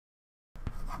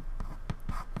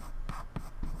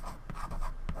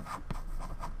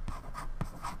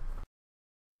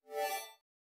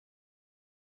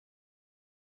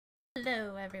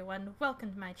Hello everyone,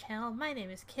 welcome to my channel. My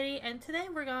name is Kitty, and today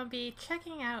we're going to be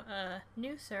checking out a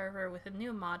new server with a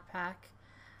new mod pack.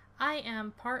 I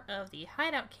am part of the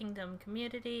Hideout Kingdom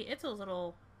community. It's a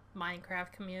little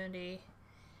Minecraft community.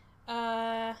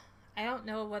 I don't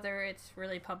know whether it's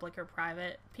really public or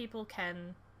private. People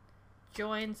can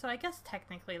join, so I guess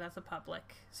technically that's a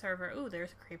public server. Ooh,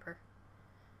 there's a creeper.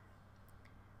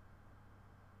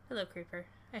 Hello, creeper.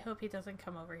 I hope he doesn't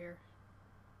come over here.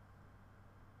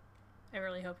 I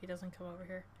really hope he doesn't come over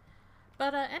here.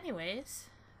 But anyways,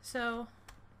 so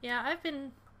yeah, I've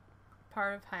been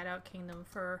part of Hideout Kingdom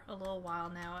for a little while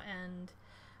now, and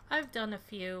I've done a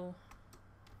few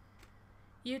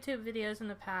YouTube videos in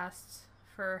the past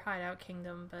for Hideout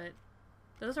Kingdom, but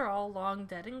those are all long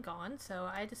dead and gone, so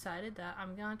I decided that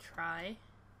I'm gonna try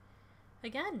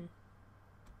again.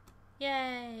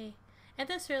 Yay! And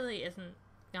this really isn't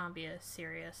gonna be a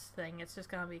serious thing, it's just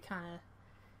gonna be kind of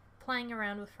playing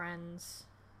around with friends.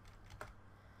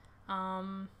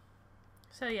 So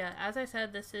yeah, as I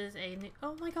said, this is a new—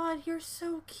 oh my god, you're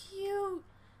so cute!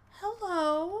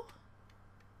 Hello!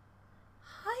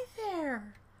 Hi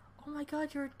there! Oh my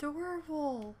god, you're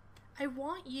adorable! I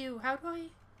want you! How do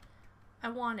I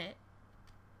want it.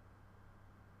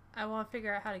 I want to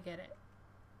figure out how to get it.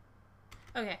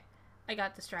 Okay, I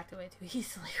got distracted way too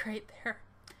easily right there.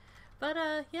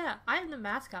 But yeah, I am the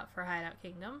mascot for Hideout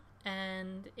Kingdom,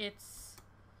 and it's,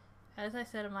 as I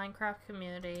said, a Minecraft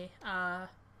community.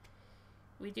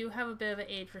 We do have a bit of an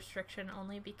age restriction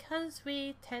only because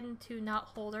we tend to not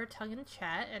hold our tongue in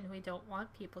chat and we don't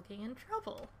want people getting in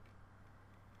trouble.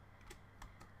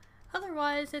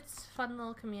 Otherwise, it's a fun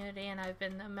little community, and I've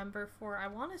been a member for, I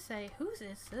want to say, whose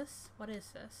is this? What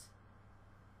is this?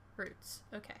 Roots.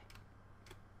 Okay.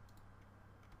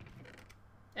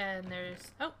 And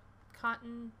there's, oh,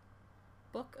 Cotton,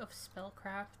 Book of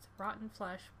Spellcraft, Rotten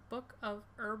Flesh, Book of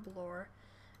Herb Lore,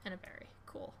 and a berry.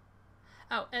 Cool.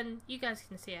 Oh, and you guys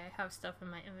can see I have stuff in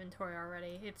my inventory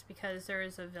already. It's because there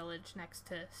is a village next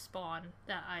to spawn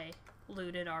that I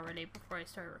looted already before I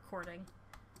started recording.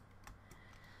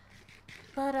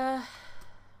 But,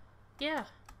 yeah.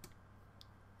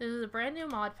 This is a brand new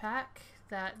mod pack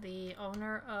that the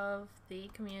owner of the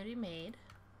community made.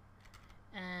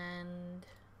 And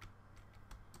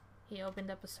he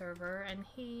opened up a server, and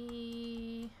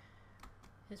he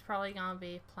is probably gonna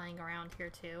be playing around here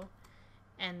too.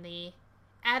 And the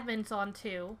admin's on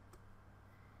too,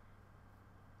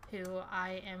 who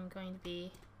I am going to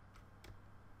be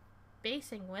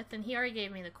basing with, and he already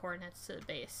gave me the coordinates to the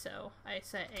base, so I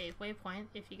set a waypoint,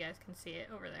 if you guys can see it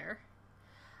over there.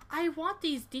 I want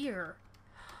these deer!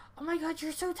 Oh my god,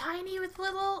 you're so tiny with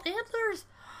little antlers!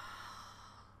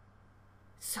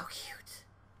 So cute.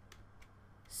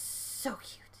 So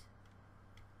cute.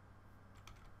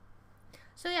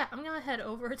 So yeah, I'm gonna head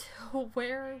over to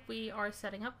where we are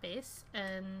setting up base,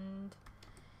 and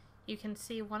you can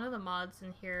see one of the mods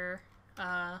in here,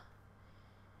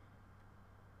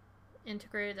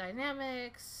 integrated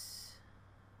dynamics,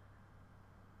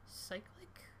 cyclic,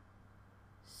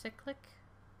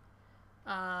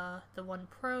 the one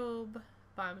probe,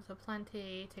 biomes of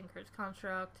plenty, tinker's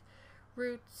construct,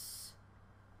 roots,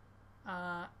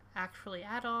 actually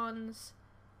add-ons.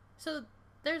 So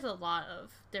there's a lot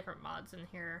of different mods in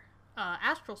here.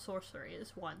 Astral sorcery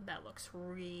is one that looks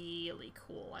really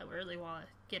cool. I really want to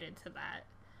get into that.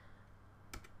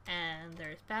 And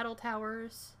there's battle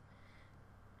towers.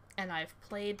 And I've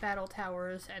played battle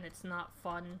towers, and it's not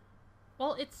fun.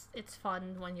 Well, it's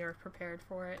fun when you're prepared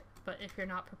for it, but if you're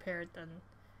not prepared, then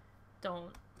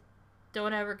don't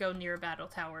ever go near a battle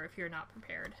tower if you're not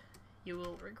prepared. You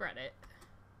will regret it.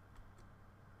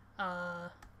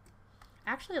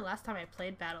 Actually, last time I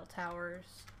played battle towers,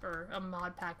 or a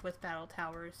mod pack with battle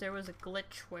towers, there was a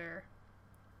glitch where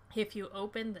if you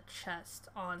open the chest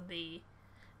on the,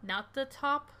 not the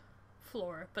top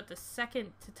floor, but the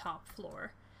second to top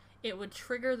floor, it would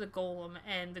trigger the golem,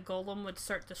 and the golem would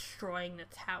start destroying the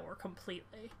tower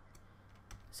completely.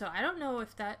 So I don't know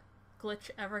if that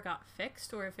glitch ever got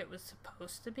fixed, or if it was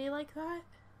supposed to be like that.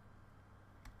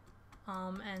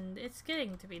 And it's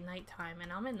getting to be nighttime,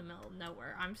 and I'm in the middle of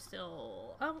nowhere. I'm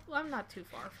still, I'm not too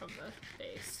far from the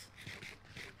base.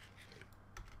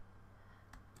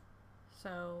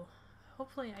 So,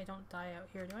 hopefully I don't die out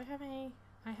here. Do I have any?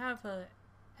 I have a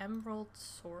emerald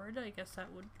sword. I guess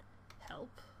that would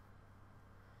help.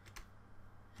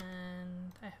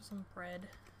 And I have some bread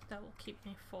that will keep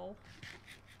me full.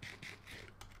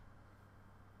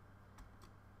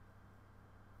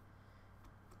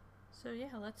 So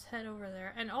yeah, let's head over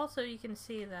there. And also you can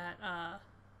see that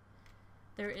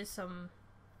there is some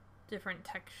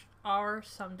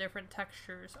some different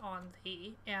textures on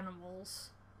the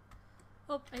animals.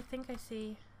 Oh, I think I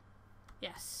see.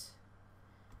 Yes.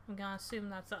 I'm gonna assume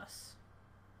that's us.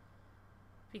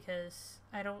 Because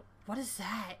I don't... What is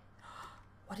that?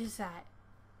 What is that?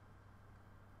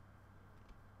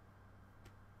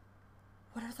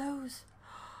 What are those?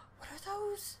 What are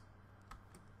those?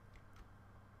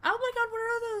 Oh my god, what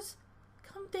are those?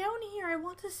 Come down here, I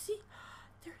want to see.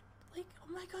 They're like,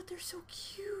 oh my god, they're so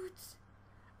cute.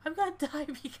 I'm gonna die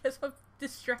because I'm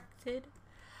distracted.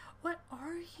 What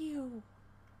are you?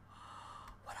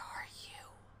 What are you?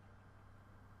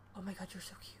 Oh my god, you're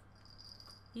so cute.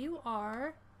 You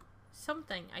are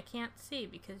something I can't see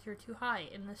because you're too high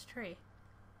in this tree.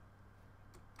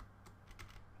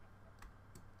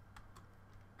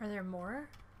 Are there more?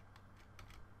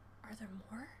 Are there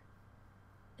more?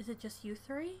 Is it just you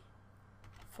three?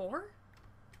 4?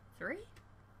 3?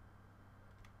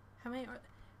 How many are...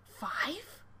 5?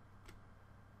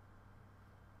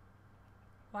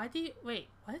 Why do you... Wait,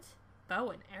 what? Bow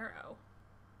and arrow.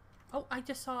 Oh, I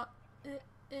just saw...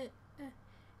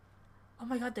 Oh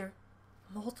my god, they're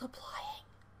multiplying.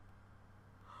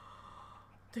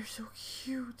 They're so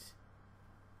cute.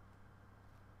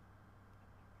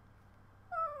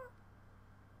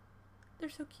 They're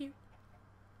so cute.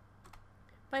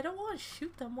 But I don't want to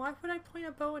shoot them. Why would I point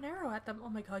a bow and arrow at them? Oh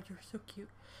my god, you're so cute.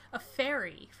 A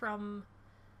fairy from...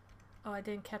 Oh, I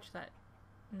didn't catch that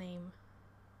name.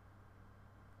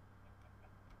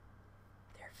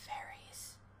 They're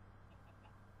fairies.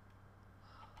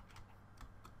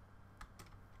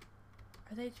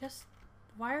 Are they just...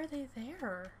 Why are they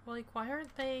there? Like, why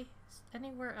aren't they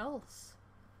anywhere else?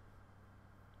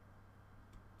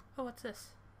 Oh, what's this?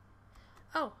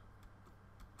 Oh.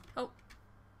 Oh.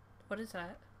 What is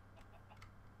that?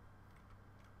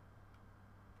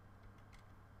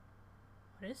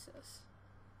 What is this?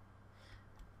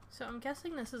 So I'm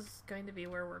guessing this is going to be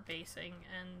where we're basing,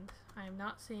 and I'm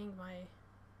not seeing my...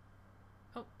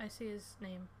 Oh, I see his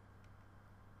name.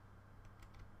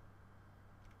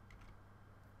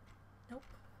 Nope.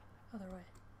 Other way.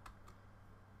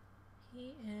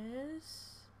 He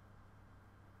is...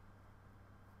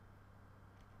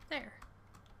 there.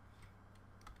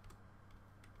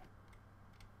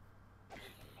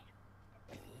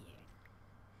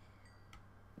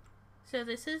 So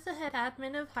this is the head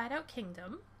admin of Hideout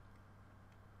Kingdom.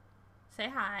 Say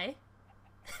hi.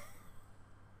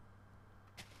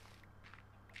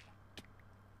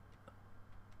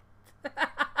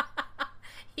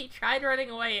 He tried running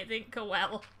away, it didn't go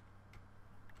well.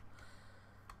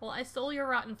 Well, I stole your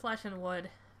rotten flesh and wood.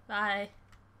 Bye.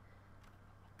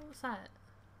 What was that?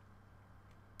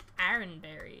 Iron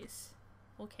berries.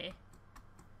 Okay.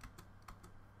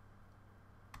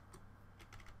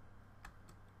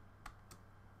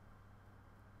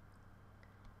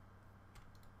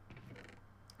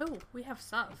 Oh, we have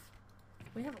stuff.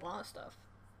 We have a lot of stuff.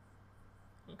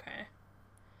 Okay.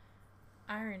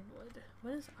 Ironwood.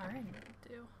 What does ironwood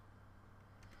do?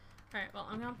 Alright, well,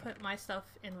 I'm gonna put my stuff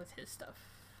in with his stuff.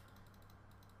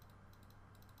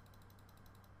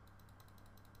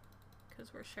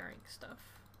 Because we're sharing stuff.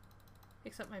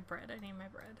 Except my bread. I need my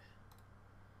bread.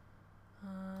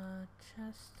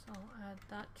 Chest. I'll add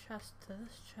that chest to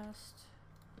this chest.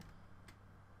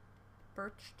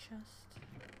 Birch chest.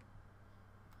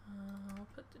 I'll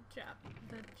put the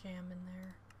jam in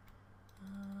there.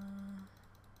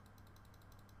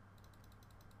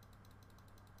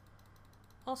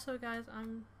 Also, guys,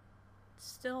 I'm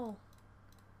still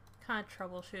kind of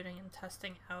troubleshooting and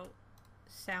testing out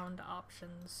sound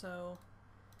options, so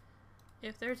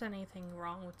if there's anything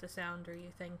wrong with the sound or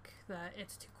you think that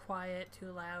it's too quiet,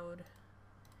 too loud,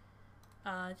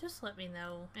 just let me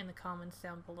know in the comments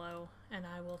down below and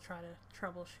I will try to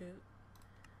troubleshoot.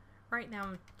 Right now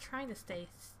I'm trying to stay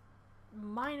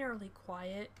minorly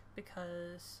quiet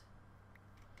because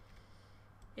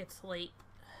it's late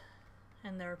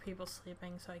and there are people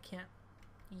sleeping, so I can't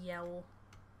yell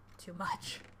too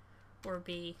much or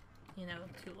be, you know,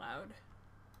 too loud.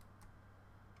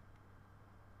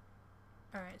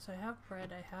 Alright, so I have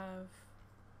bread, I have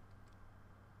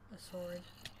a sword.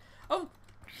 Oh!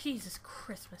 Jesus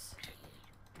Christmas.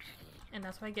 And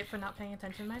that's what I get for not paying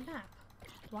attention to my map.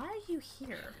 Why are you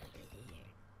here?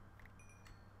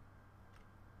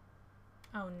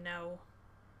 Oh no.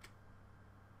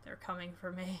 They're coming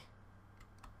for me.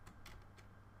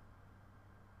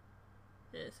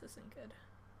 This isn't good.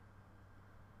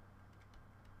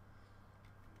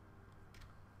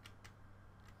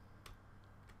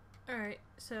 Alright,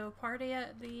 so party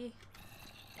at the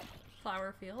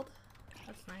flower field.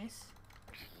 That's nice.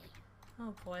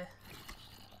 Oh boy.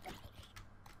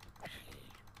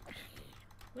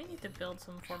 We need to build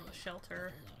some form of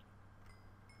shelter.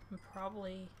 And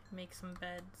probably make some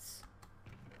beds.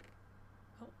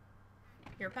 Oh,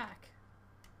 you're back.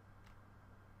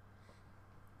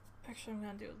 Actually, I'm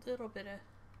gonna do a little bit of...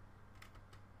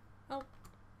 Oh,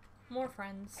 more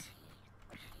friends.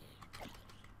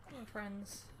 More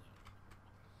friends.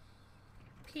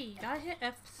 P, you gotta hit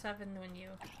F7 when you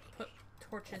put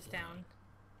torches down.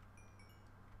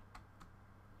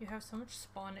 You have so much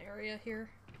spawn area here.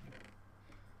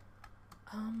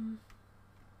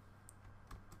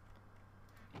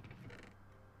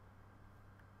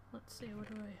 Let's see, what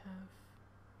do I have?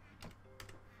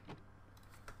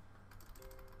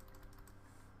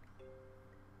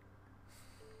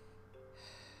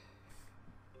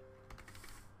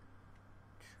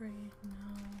 Trade, no,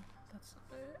 that's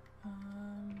not it.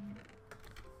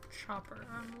 Chopper,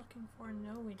 I'm looking for.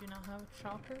 No, we do not have a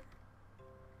chopper.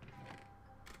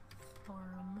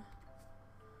 Farm.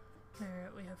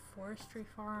 Alright, we have forestry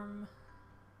farm.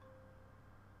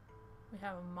 We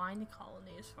have a mine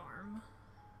colonies farm.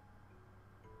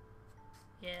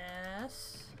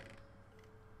 Yes.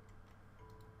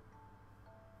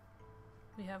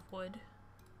 We have wood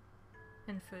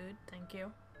and food, thank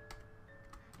you.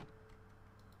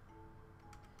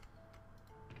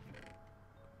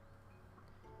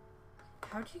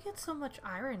 How'd you get so much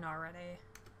iron already?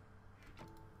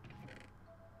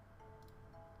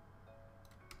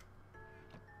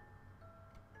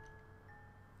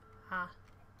 Ah.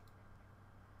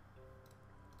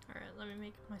 Alright, let me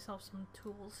make myself some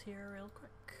tools here real quick.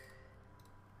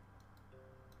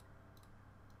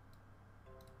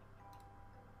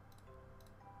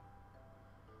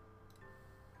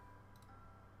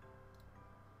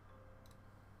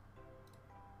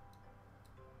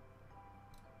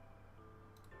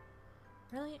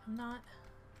 Really? I'm not...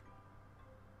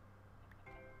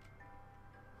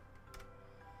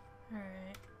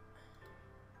 Alright.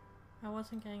 I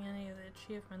wasn't getting any of the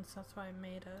achievements, that's why I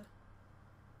made a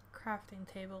crafting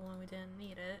table when we didn't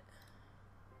need it.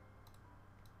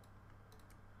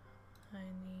 I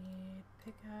need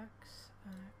pickaxe,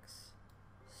 axe,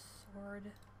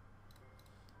 sword,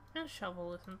 and a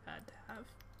shovel isn't bad to have.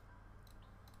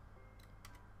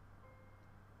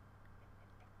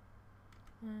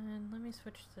 And let me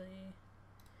switch to the...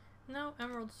 No,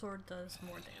 emerald sword does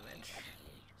more damage,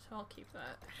 so I'll keep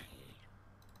that.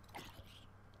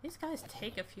 These guys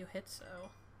take a few hits though.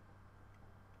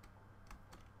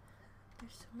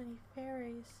 There's so many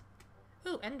fairies.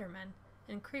 Ooh, endermen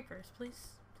and creepers.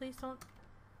 Please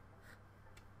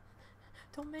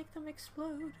don't make them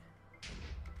explode.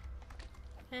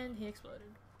 And he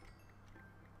exploded.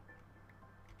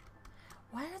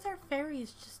 Why are there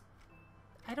fairies just...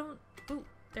 I don't... Ooh,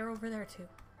 they're over there too.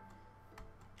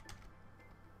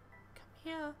 Come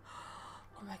here.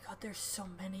 Oh my god, there's so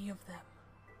many of them.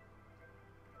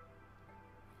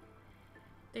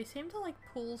 They seem to like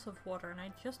pools of water, and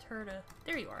I just heard a...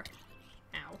 There you are.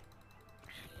 Ow.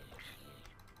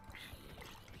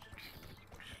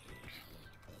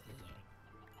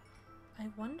 I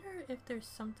wonder if there's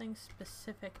something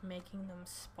specific making them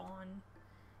spawn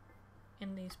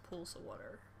in these pools of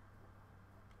water.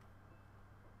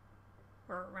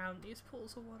 Or around these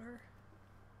pools of water.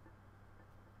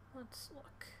 Let's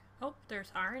look. Oh,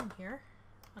 there's iron here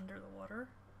under the water.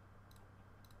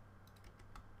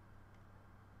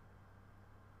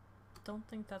 Don't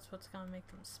think that's what's gonna make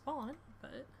them spawn,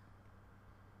 but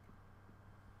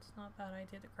it's not a bad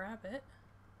idea to grab it.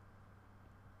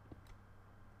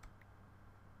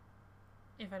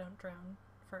 If I don't drown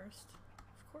first,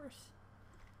 of course.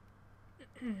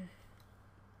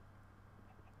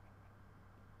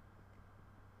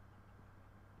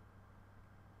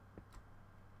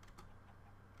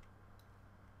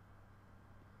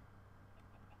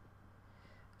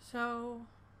 So,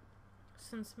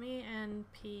 since me and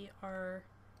P are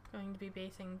going to be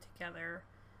basing together,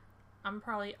 I'm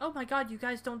probably... Oh my god, you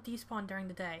guys don't despawn during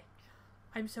the day.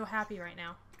 I'm so happy right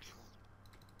now.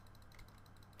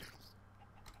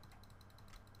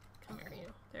 Come here,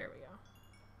 you. There we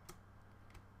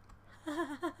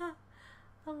go.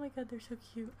 Oh my god, they're so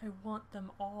cute. I want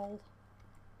them all.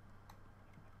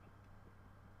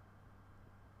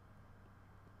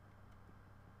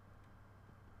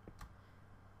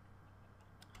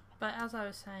 But as I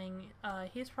was saying,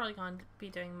 he's probably going to be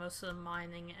doing most of the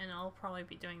mining, and I'll probably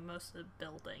be doing most of the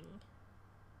building.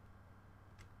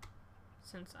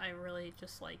 Since I really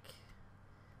just like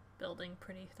building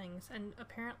pretty things. And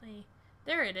apparently,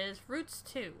 there it is, Roots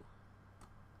 2.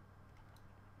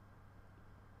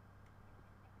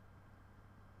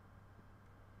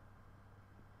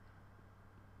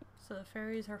 So the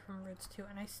fairies are from roots too,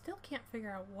 and I still can't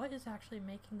figure out what is actually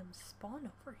making them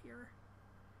spawn over here.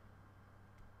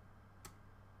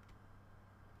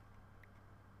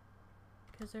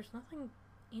 Because there's nothing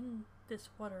in this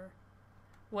water.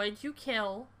 What did you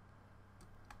kill?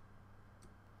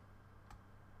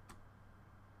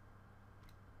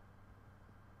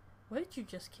 What did you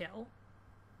just kill?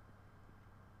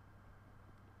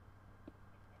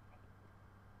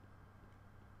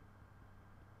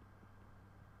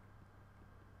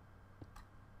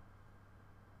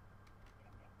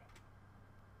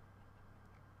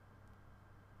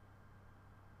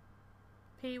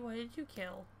 P, what did you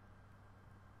kill?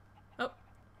 Oh,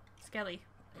 Skelly.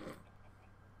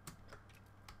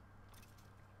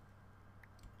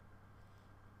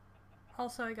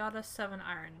 Also, I got a 7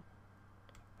 iron.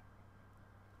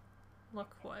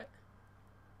 Look what.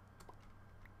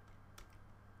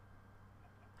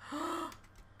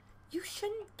 You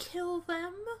shouldn't kill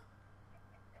them!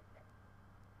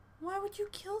 Why would you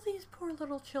kill these poor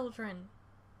little children?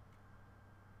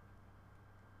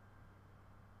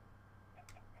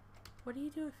 What do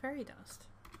you do with fairy dust?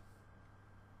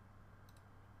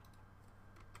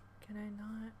 Can I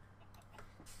not?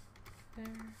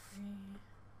 Fairy...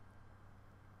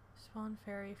 Spawn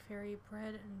fairy, fairy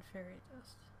bread, and fairy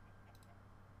dust.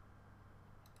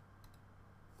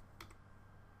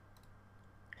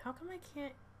 How come I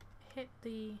can't hit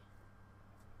the...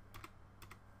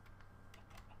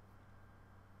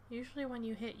 Usually when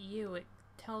you hit U, it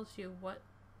tells you what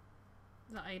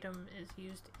the item is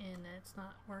used in, and it's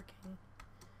not working.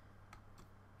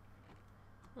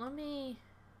 Let me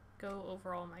go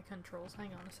over all my controls. Hang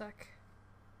on a sec.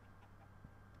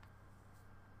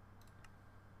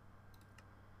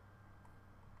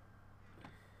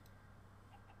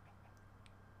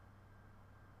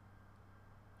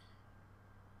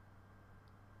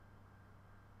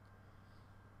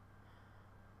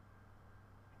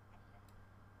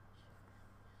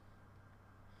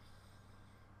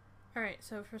 Alright,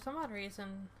 so for some odd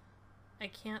reason, I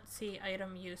can't see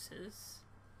item uses,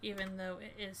 even though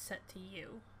it is set to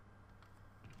U.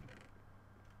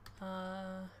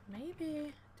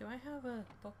 Maybe... Do I have a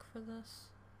book for this?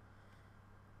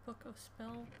 Book of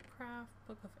Spellcraft?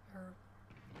 Book of Error.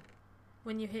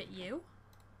 When you hit U?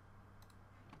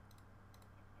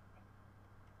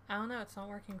 I don't know, it's not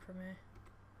working for me.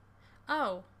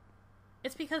 Oh!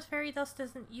 It's because fairy dust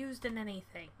isn't used in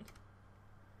anything.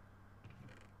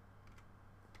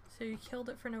 So you killed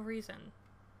it for no reason.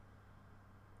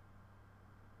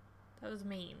 That was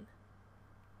mean.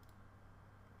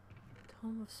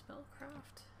 Tome of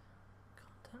Spellcraft.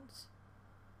 Contents.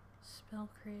 Spell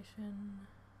creation.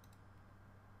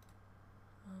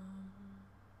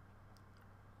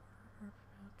 Order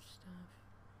pouch staff.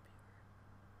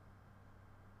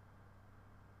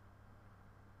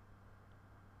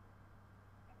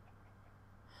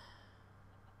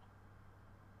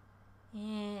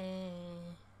 Yeah.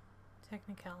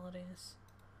 Technicalities.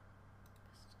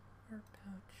 Herb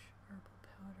pouch, herbal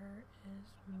powder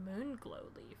is moon glow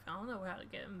leaf. I don't know how to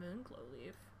get a moon glow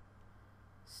leaf.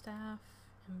 Staff,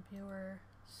 imbuer,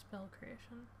 spell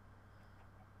creation.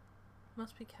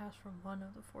 Must be cast from one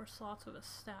of the 4 slots of a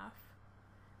staff.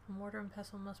 A mortar and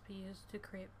pestle must be used to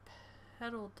create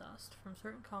petal dust from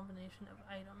certain combination of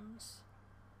items.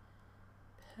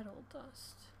 Petal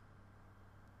dust.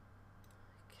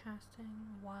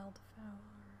 Casting, wildfire.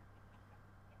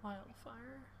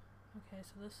 Okay,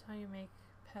 so this is how you make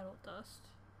petal dust.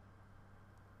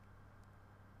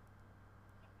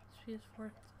 Spews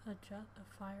forth a jet of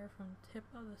fire from the tip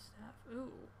of the staff.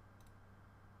 Ooh.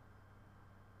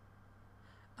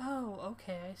 Oh,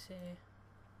 okay, I see.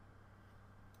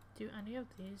 Do any of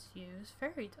these use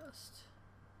fairy dust?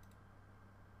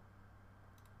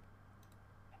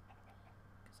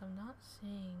 Because I'm not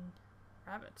seeing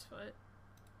rabbit's foot.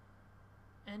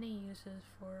 Any uses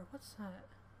for, what's that?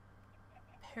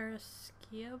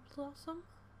 Paraschia blossom?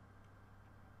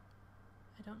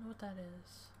 I don't know what that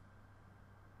is.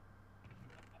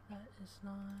 That is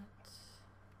not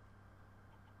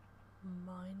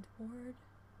mind board.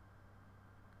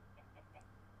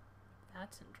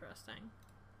 That's interesting.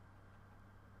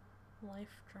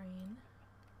 Life drain.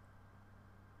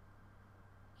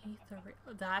 Ether.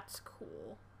 Oh, that's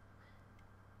cool.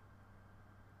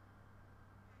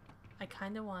 I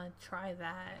kind of want to try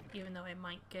that, even though I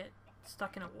might get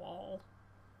stuck in a wall.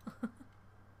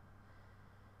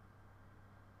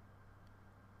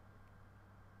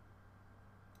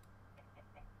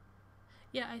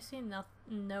 Yeah, I see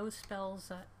no spells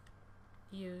that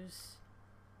use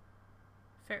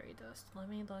fairy dust. Let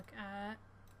me look at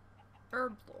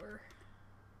herb lore.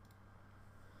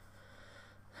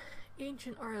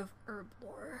 Ancient art of herb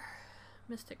lore.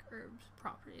 Mystic herbs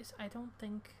properties. I don't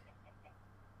think...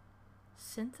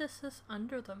 Synthesis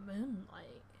under the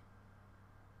moonlight.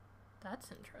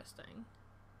 That's interesting.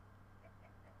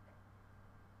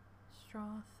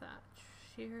 Straw thatch.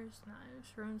 Shears,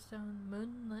 knives, runestone,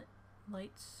 moonlit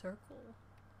light circle.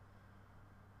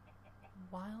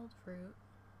 Wild root,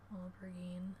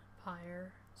 aubergine,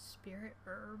 pyre, spirit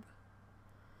herb.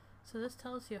 So this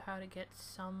tells you how to get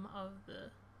some of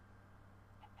the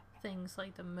things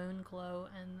like the moon glow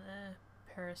and the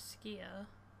paraskea.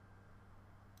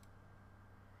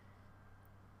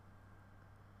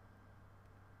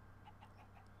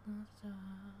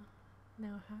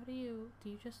 Now how do you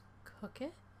just cook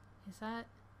it? Is that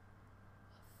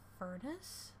a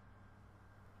furnace?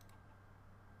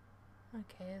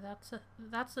 Okay, that's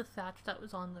the thatch that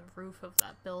was on the roof of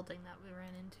that building that we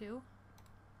ran into.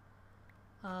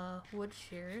 Wood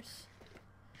shears.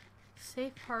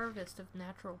 Safe harvest of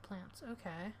natural plants.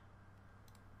 Okay.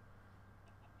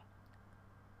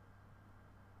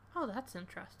 Oh, that's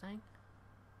interesting.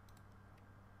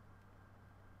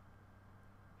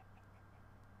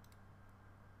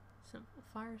 Simple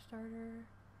fire starter.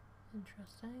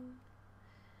 Interesting.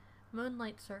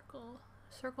 Moonlight circle.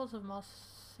 Circles of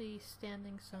mossy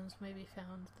standing stones may be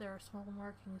found. There are small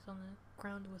markings on the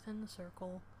ground within the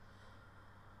circle.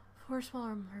 4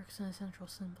 smaller marks and a central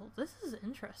symbol. This is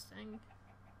interesting.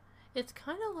 It's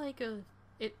kind of like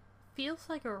it feels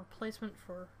like a replacement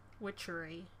for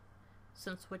witchery,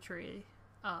 since witchery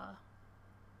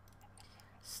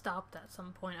stopped at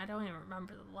some point. I don't even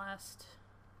remember the last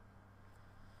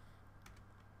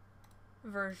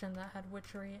version that had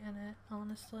witchery in it,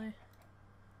 honestly.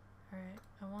 Alright,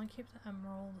 I want to keep the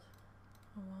emerald.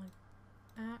 I want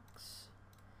axe,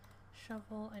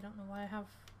 shovel. I don't know why I have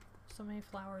so many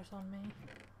flowers on me.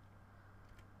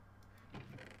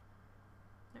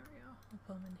 There we go. I'll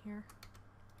put them in here.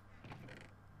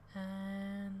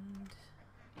 And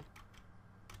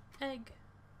egg.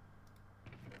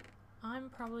 I'm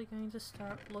probably going to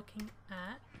start looking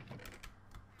at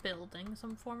building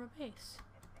some form of base.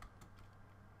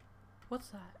 What's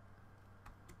that?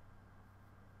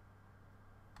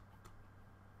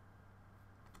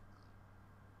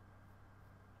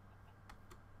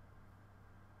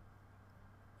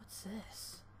 What's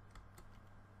this?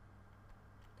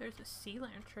 There's a sea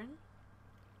lantern.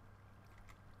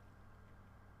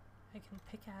 I can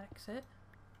pickaxe it.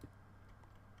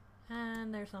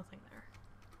 And there's nothing there.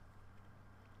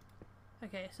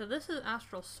 Okay, so this is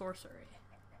astral sorcery.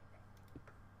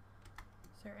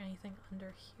 Is there anything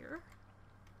under here?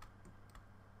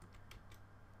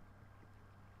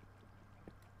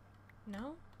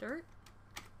 No? Dirt?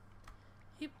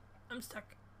 Yep, I'm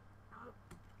stuck.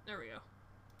 There we go.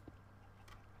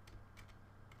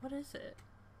 What is it?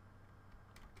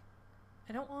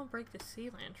 I don't want to break the sea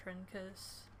lantern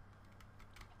because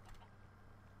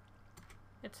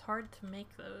it's hard to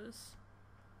make those.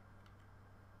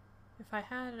 If I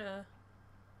had a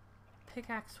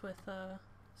pickaxe with a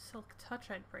silk touch,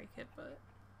 I'd break it, but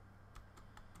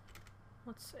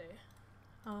let's see.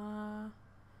 I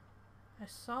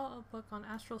saw a book on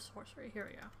astral sorcery. Here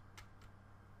we go.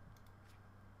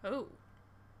 Oh.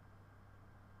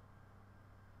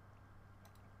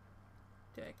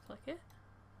 Do I click it?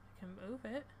 I can move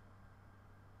it.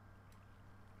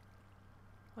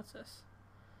 What's this?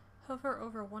 Hover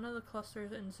over one of the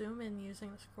clusters and zoom in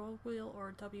using the scroll wheel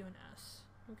or W and S.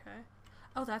 Okay.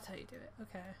 Oh, that's how you do it.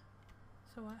 Okay.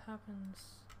 So what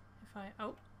happens if I...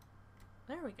 Oh.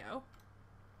 There we go.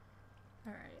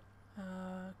 Alright.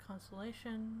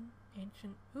 Constellation.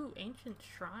 Ancient... Ooh, ancient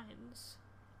shrines.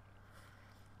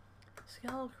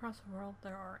 Scattered across the world,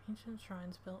 there are ancient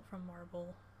shrines built from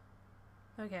marble.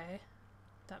 Okay.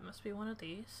 That must be one of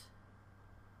these.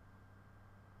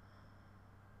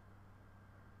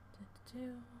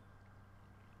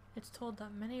 It's told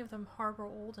that many of them harbor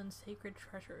old and sacred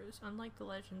treasures. Unlike the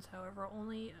legends, however,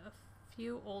 only a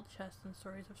few old chests and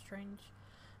stories of strange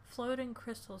floating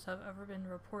crystals have ever been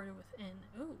reported within.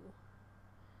 Ooh.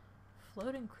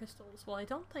 Floating crystals. Well, I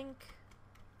don't think...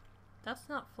 That's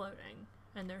not floating.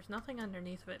 And there's nothing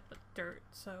underneath of it but dirt,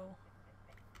 so...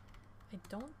 I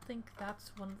don't think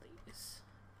that's one of these.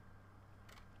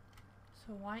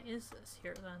 So why is this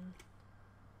here then?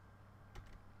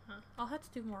 Huh. I'll have to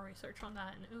do more research on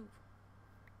that and ooh.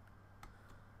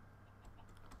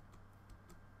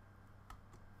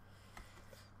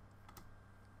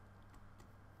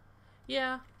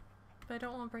 Yeah, but I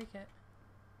don't want to break it.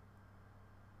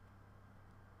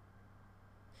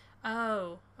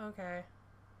 Oh, okay.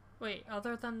 Wait,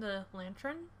 other than the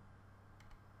lantern?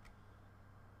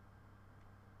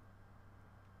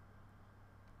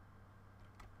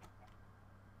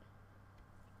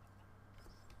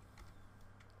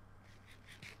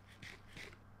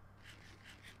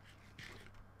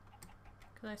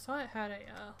 Because I saw it had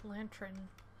a lantern.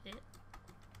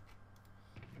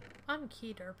 I'm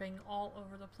key derping all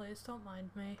over the place, don't mind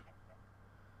me.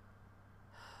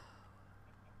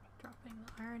 Dropping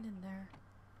the iron in there.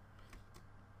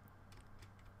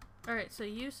 Alright, so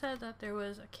you said that there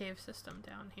was a cave system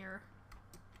down here.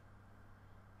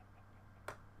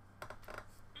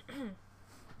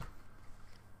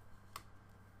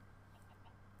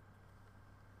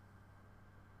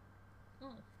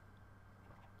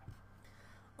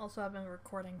 Also, I've been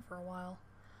recording for a while.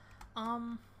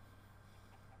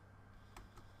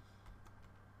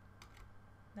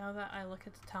 Now that I look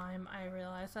at the time, I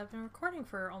realize I've been recording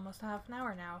for almost a half an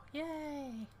hour now.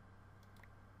 Yay!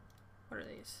 What are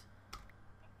these?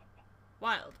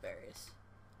 Wild berries.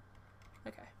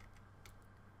 Okay.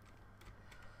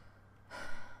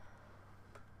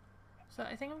 So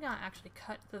I think I'm gonna actually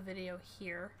cut the video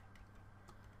here.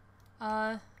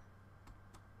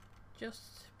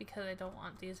 Just because I don't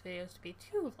want these videos to be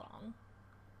too long.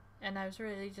 And I was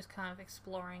really just kind of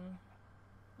exploring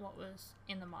what was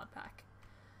in the mod pack.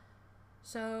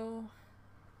 So,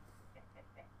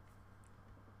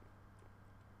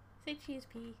 say cheese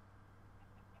pea.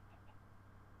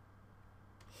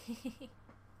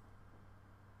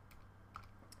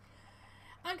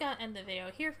 I'm gonna end the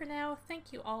video here for now.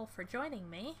 Thank you all for joining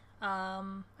me.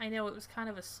 I know it was kind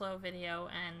of a slow video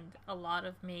and a lot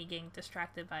of me getting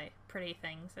distracted by pretty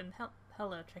things. And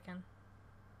hello, chicken.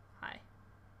 Hi.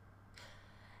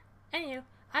 Anyway,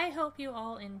 I hope you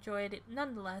all enjoyed it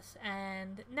nonetheless,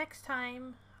 and next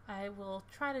time I will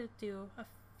try to do a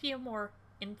few more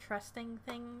interesting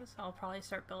things. I'll probably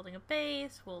start building a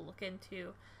base. We'll look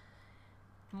into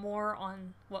more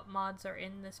on what mods are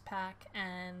in this pack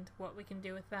and what we can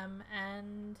do with them,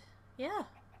 and yeah.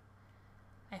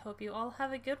 I hope you all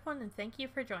have a good one, and thank you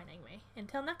for joining me.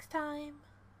 Until next time!